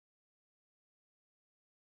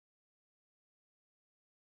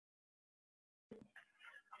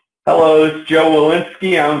Hello, this is Joe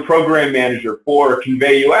Welinske. I'm Program Manager for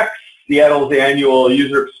ConveyUX, Seattle's annual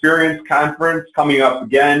user experience conference coming up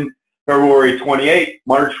again February 28th,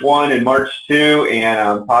 March 1 and March 2, and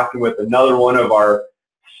I'm talking with another one of our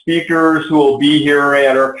speakers who will be here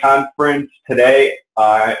at our conference today.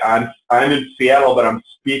 I'm in Seattle, but I'm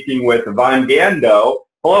speaking with Yvonne Gando.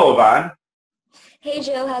 Hello, Yvonne. Hey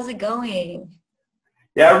Joe, how's it going?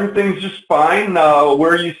 Yeah, everything's just fine.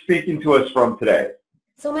 Where are you speaking to us from today?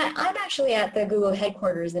 I'm actually at the Google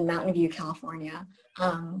headquarters in Mountain View, California,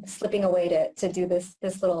 slipping away to do this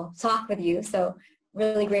little talk with you. So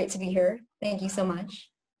really great to be here. Thank you so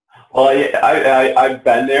much. Well, I've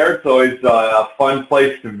been there. It's always a fun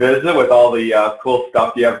place to visit with all the cool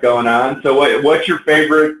stuff you have going on. So what's your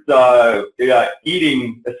favorite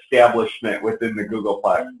eating establishment within the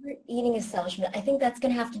Googleplex? Favorite eating establishment, I think that's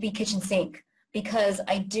going to have to be Kitchen Sink because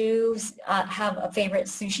I do have a favorite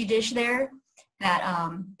sushi dish there that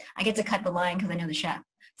I get to cut the line because I know the chef.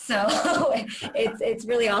 So it's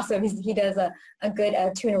really awesome. He does a good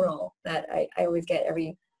tuna roll that I always get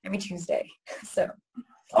every Tuesday. So.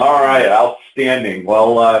 All right, outstanding.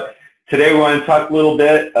 Well, today we want to talk a little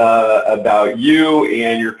bit about you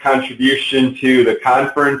and your contribution to the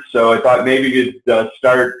conference. So I thought maybe you could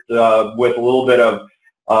start with a little bit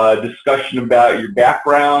of discussion about your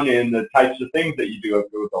background and the types of things that you do at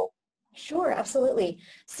Google. Sure, absolutely.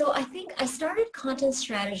 So I think I started content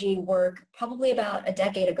strategy work probably about a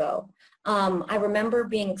decade ago. I remember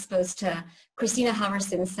being exposed to Christina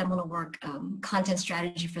Halverson's seminal work, Content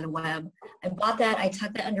Strategy for the Web. I bought that, I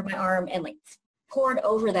tucked that under my arm and like poured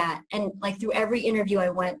over that. And like through every interview I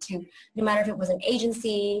went to, no matter if it was an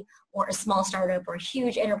agency or a small startup or a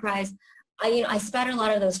huge enterprise, I spattered a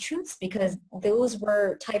lot of those truths because those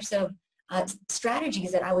were types of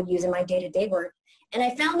strategies that I would use in my day-to-day work. And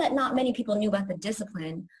I found that not many people knew about the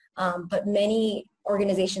discipline, but many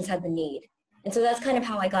organizations had the need. And so that's kind of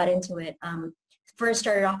how I got into it. First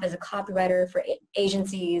started off as a copywriter for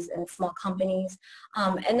agencies and small companies.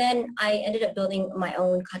 And then I ended up building my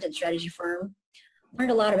own content strategy firm.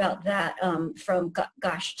 Learned a lot about that from,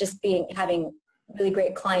 gosh, just having really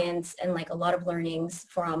great clients and like a lot of learnings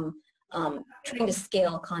from trying to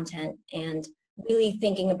scale content and really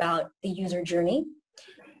thinking about the user journey.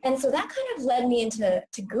 And so that kind of led me into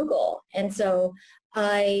Google. And so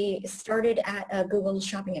I started at Google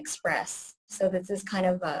Shopping Express. So this is kind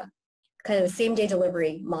of the same day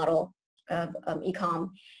delivery model of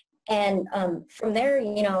e-com. And from there,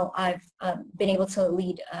 I've been able to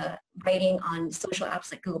lead writing on social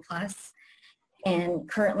apps like Google+. And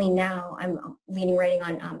currently now I'm leading writing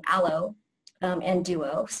on Allo and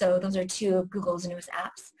Duo. So those are two of Google's newest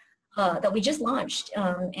apps. That we just launched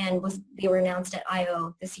and they were announced at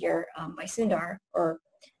I/O this year by Sundar, or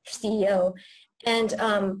CEO. And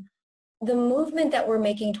the movement that we're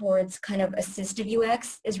making towards kind of assistive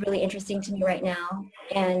UX is really interesting to me right now.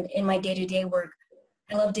 And in my day-to-day work,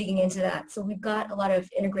 I love digging into that. So we've got a lot of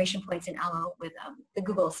integration points in Allo with the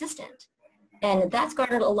Google Assistant. And that's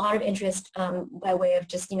garnered a lot of interest by way of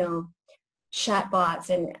just, chatbots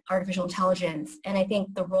and artificial intelligence. And I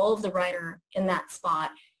think the role of the writer in that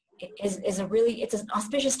spot it's an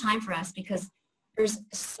auspicious time for us because there's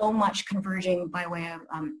so much converging by way of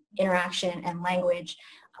interaction and language,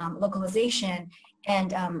 localization,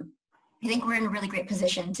 and I think we're in a really great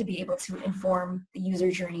position to be able to inform the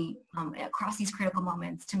user journey across these critical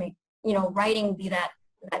moments to make, writing be that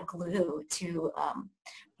glue to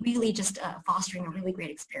really just fostering a really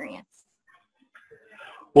great experience.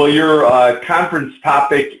 Well, your conference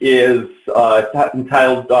topic is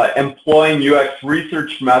entitled Employing UX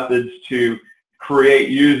Research Methods to Create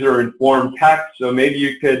User-Informed Text. So maybe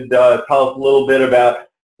you could tell us a little bit about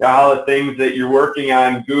how the things that you're working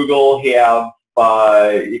on Google have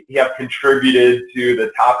contributed to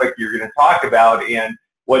the topic you're going to talk about and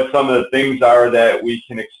what some of the things are that we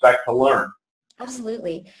can expect to learn.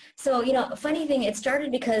 Absolutely. So, funny thing, it started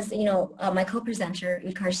because, my co-presenter,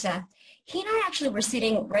 Utkarsh Seth, he and I actually were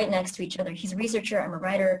sitting right next to each other. He's a researcher, I'm a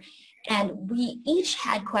writer, and we each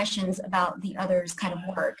had questions about the other's kind of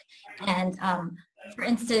work. And for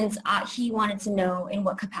instance, he wanted to know in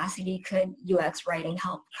what capacity could UX writing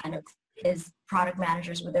help kind of his product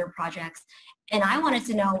managers with their projects. And I wanted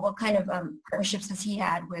to know what kind of partnerships has he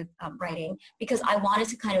had with writing, because I wanted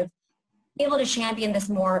to kind of be able to champion this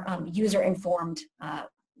more user-informed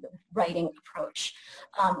writing approach.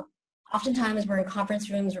 Oftentimes we're in conference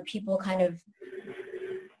rooms where people kind of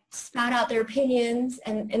spout out their opinions,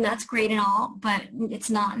 and that's great and all, but it's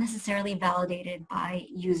not necessarily validated by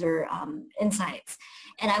user insights.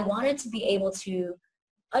 And I wanted to be able to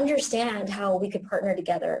understand how we could partner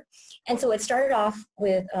together. And so it started off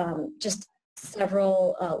with just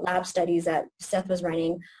several lab studies that Seth was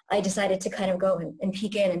running, I decided to kind of go and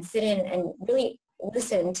peek in and sit in and really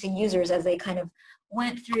listen to users as they kind of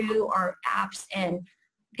went through our apps, and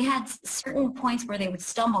they had certain points where they would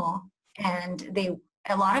stumble, and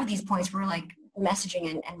a lot of these points were like messaging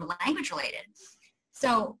and language related.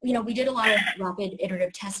 So, we did a lot of rapid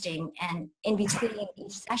iterative testing, and in between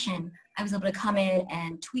each session, I was able to come in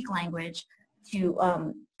and tweak language to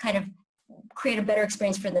kind of create a better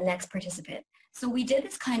experience for the next participant. So we did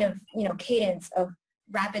this kind of, cadence of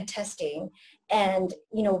rapid testing and,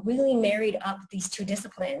 really married up these two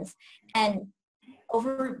disciplines. And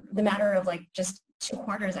over the matter of like just 2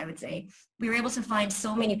 quarters, I would say, we were able to find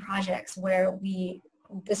so many projects where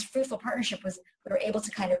this fruitful partnership was, we were able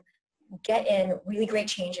to kind of get in really great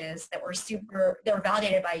changes that were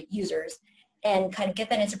validated by users and kind of get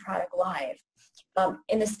that into product live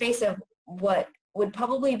in the space of what would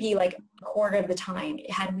probably be like a quarter of the time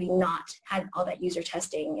had we not had all that user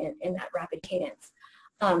testing in that rapid cadence.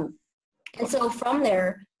 And so from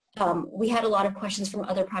there, we had a lot of questions from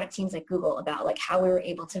other product teams like Google about like how we were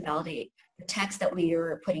able to validate the text that we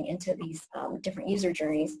were putting into these different user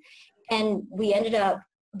journeys. And we ended up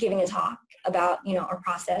giving a talk about our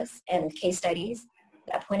process and case studies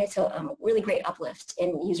that pointed to really great uplift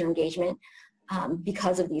in user engagement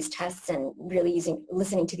because of these tests and really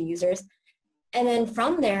listening to the users. And then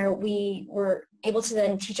from there, we were able to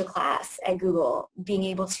then teach a class at Google, being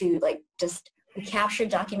able to we captured,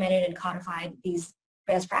 documented, and codified these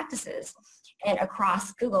best practices. And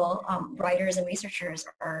across Google, writers and researchers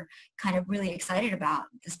are kind of really excited about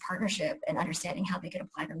this partnership and understanding how they could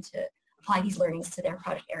apply these learnings to their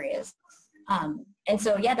product areas. And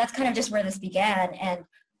so, yeah, that's kind of just where this began. And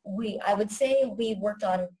I would say we worked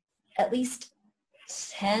on at least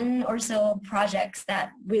 10 or so projects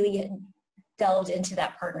that really delved into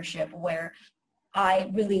that partnership, where I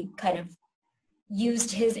really kind of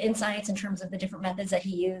used his insights in terms of the different methods that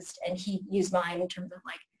he used, and he used mine in terms of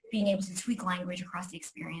like being able to tweak language across the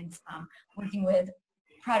experience, working with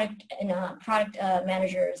product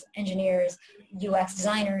managers, engineers, UX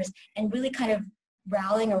designers, and really kind of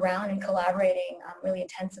rallying around and collaborating really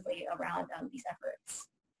intensively around these efforts.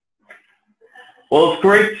 Well, it's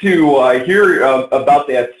great to hear about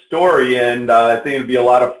that story, and I think it'd be a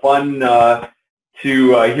lot of fun to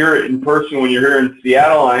hear it in person when you're here in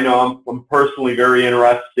Seattle. I know I'm personally very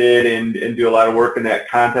interested and do a lot of work in that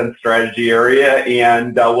content strategy area,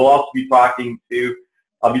 and we'll also be talking to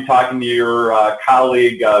your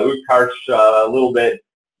colleague Utkarsh a little bit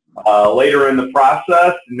later in the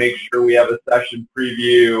process, and make sure we have a session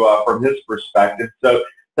preview from his perspective. So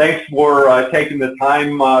thanks for taking the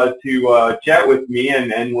time to chat with me,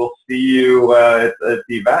 and we'll see you at the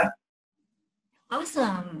event.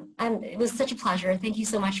 Awesome. It was such a pleasure. Thank you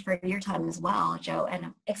so much for your time as well, Joe, and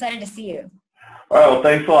I'm excited to see you. All right, well,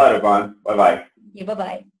 thanks a lot, Yvonne. Bye-bye.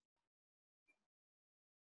 Bye-bye.